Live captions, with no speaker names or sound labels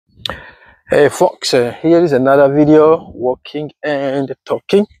Hey folks, here is another video, walking and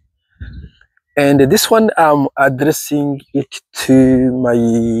talking, and this one I'm addressing it to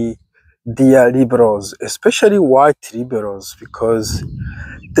my dear liberals, especially white liberals, because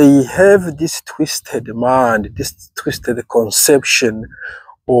they have this twisted mind, this twisted conception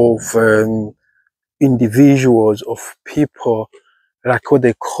of individuals, of people, like what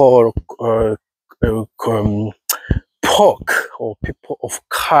they call pork, or people of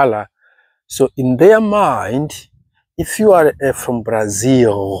color. So in their mind, if you are from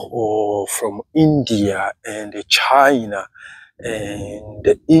Brazil or from India and China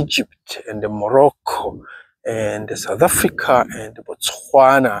and Egypt and Morocco and South Africa and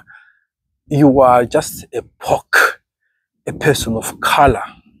Botswana, you are just a pork, a person of color.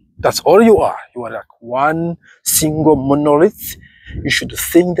 That's all you are. You are like one single monolith. You should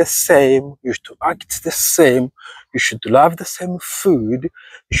think the same. You should act the same. You should love the same food.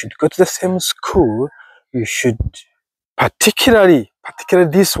 You should go to the same school. You should, particularly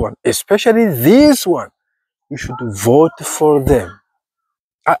this one, especially this one, you should vote for them.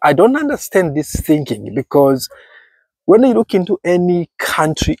 I don't understand this thinking, because when you look into any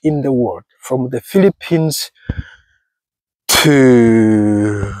country in the world, from the Philippines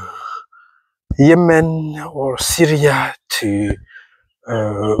to Yemen or Syria to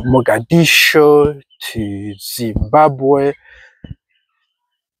Mogadishu to Zimbabwe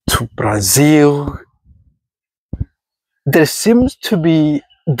to Brazil, there seems to be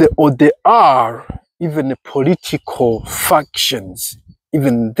there are even political factions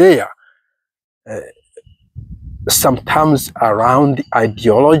even there, sometimes around the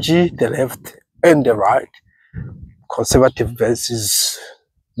ideology, the left and the right, conservative versus,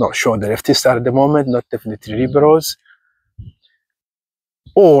 not sure the leftists are at the moment, not definitely liberals,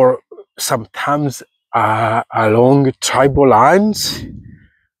 or sometimes along tribal lines,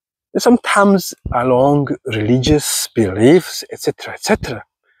 sometimes along religious beliefs, etc., etc.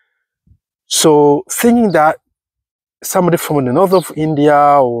 So thinking that somebody from the north of India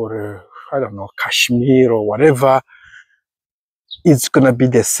or I don't know, Kashmir or whatever, it's gonna be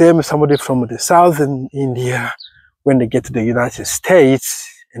the same somebody from the southern India when they get to the United States,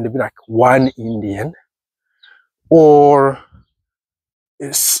 and they'll be like one Indian, or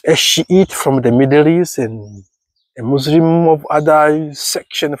a Shiite from the Middle East and a Muslim of other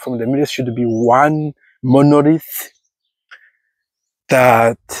section from the Middle East should be one monolith.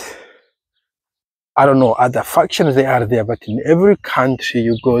 That, I don't know, other factions they are there, but in every country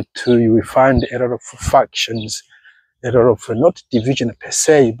you go to, you will find a lot of factions, a lot of not division per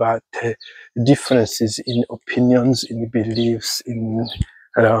se, but differences in opinions, in beliefs, in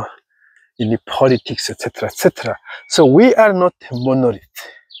the politics, etc., etc. So we are not a monolith.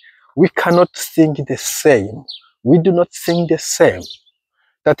 We cannot think the same. We do not think the same.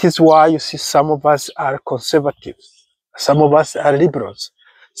 That is why you see some of us are conservatives, some of us are liberals,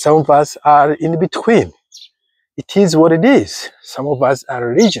 some of us are in between. It is what it is. Some of us are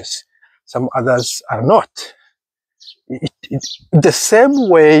religious, some others are not. The same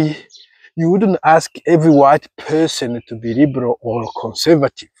way you wouldn't ask every white person to be liberal or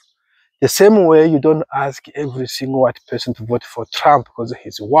conservative. The same way you don't ask every single white person to vote for Trump because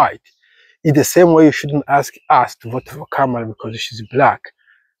he's white. In the same way you shouldn't ask us to vote for Kamala because she's black.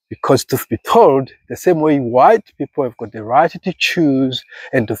 Because truth be told, the same way white people have got the right to choose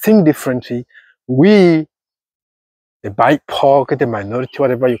and to think differently, we, the BIPOC, the minority,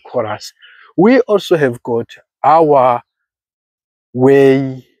 whatever you call us, we also have got our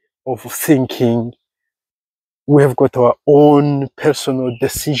way of thinking. We have got our own personal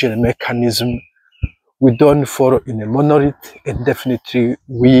decision mechanism. We don't follow in a monolith, and definitely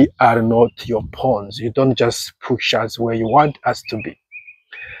we are not your pawns. You don't just push us where you want us to be.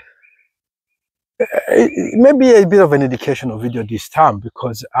 Maybe a bit of an educational video this time,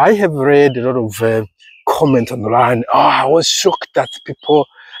 because I have read a lot of comments online. Oh, I was shocked that people,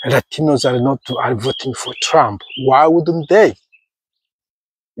 Latinos, are voting for Trump. Why wouldn't they?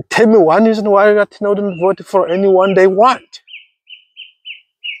 Tell me one reason why Latinos don't vote for anyone they want.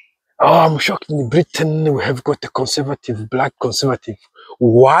 Oh, I'm shocked in Britain we have got a conservative, black conservative.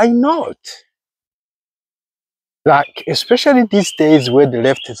 Why not? Like, especially these days where the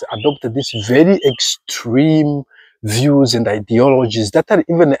left has adopted these very extreme views and ideologies that are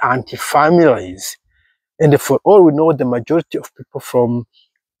even anti-families. And for all we know, the majority of people from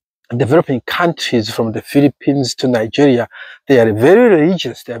developing countries, from the Philippines to Nigeria, they are very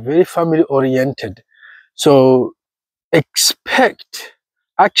religious, they are very family-oriented. So expect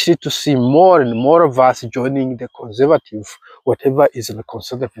actually to see more and more of us joining the conservative, whatever is on the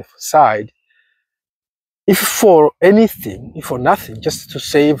conservative side. if for anything, if for nothing, just to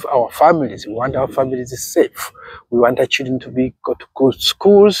save our families. We want our families safe. We want our children to go to good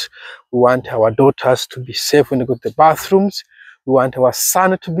schools. We want our daughters to be safe when they go to the bathrooms. We want our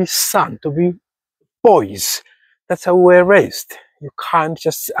son, to be boys. That's how we were raised. You can't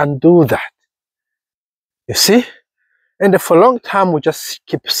just undo that. You see? And for a long time, we just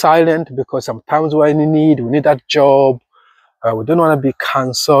keep silent because sometimes we're in need. We need that job. We don't want to be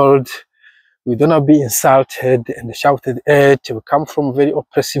cancelled. We don't want to be insulted and shouted at. We come from very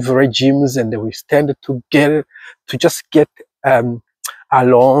oppressive regimes, and we stand together to just get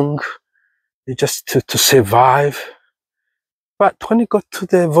along, just to survive. But when you go to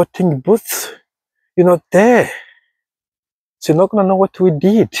the voting booth, you're not there. So you're not going to know what we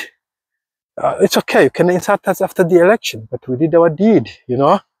did. It's okay, you can insult us after the election, but we did our deed, you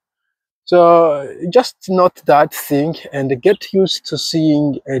know? So just note that thing and get used to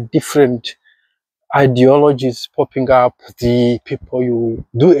seeing different ideologies popping up, the people you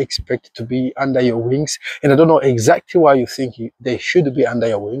do expect to be under your wings. And I don't know exactly why you think they should be under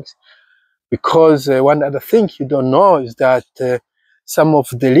your wings, because one other thing you don't know is that some of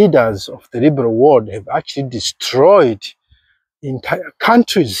the leaders of the liberal world have actually destroyed entire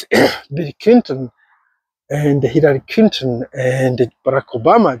countries. Bill Clinton and Hillary Clinton and Barack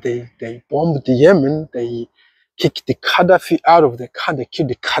Obama, they bombed Yemen, they kicked the Gaddafi out of the country, killed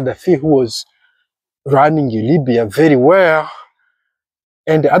the Gaddafi who was running Libya very well.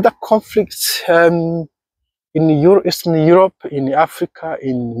 And the other conflicts in Eastern Europe, in Africa,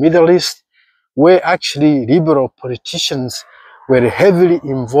 in Middle East, where actually liberal politicians were heavily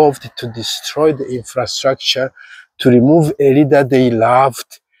involved to destroy the infrastructure, to remove a leader they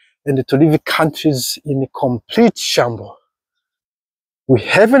loved, and to leave countries in a complete shambles. We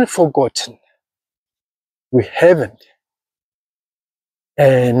haven't forgotten. We haven't.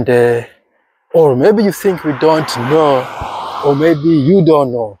 And, or maybe you think we don't know, or maybe you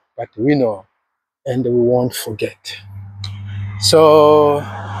don't know, but we know, and we won't forget. So,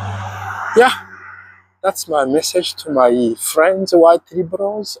 yeah, that's my message to my friends, white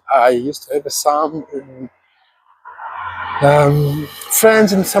liberals. I used to have some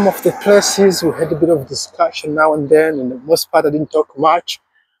friends in some of the places. We had a bit of discussion now and then, and the most part I didn't talk much,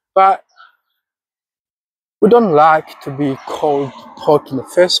 but we don't like to be called pot in the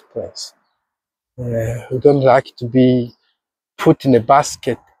first place. We don't like to be put in a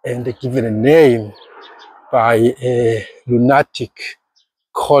basket and given a name by a lunatic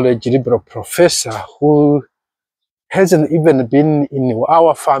college liberal professor who hasn't even been in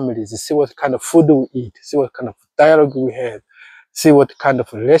our families. See what kind of food we eat, see what kind of dialogue we have, see what kind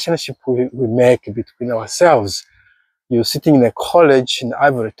of relationship we make between ourselves. You're sitting in a college in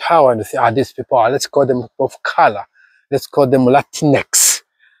Ivory Tower and you say, these people, let's call them of color, let's call them Latinx,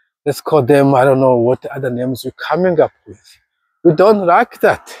 let's call them, I don't know what other names you're coming up with. We don't like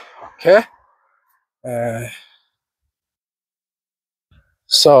that, okay?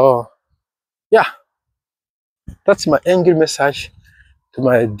 So, yeah, that's my angry message to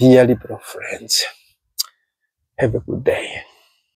my dear liberal friends. Have a good day.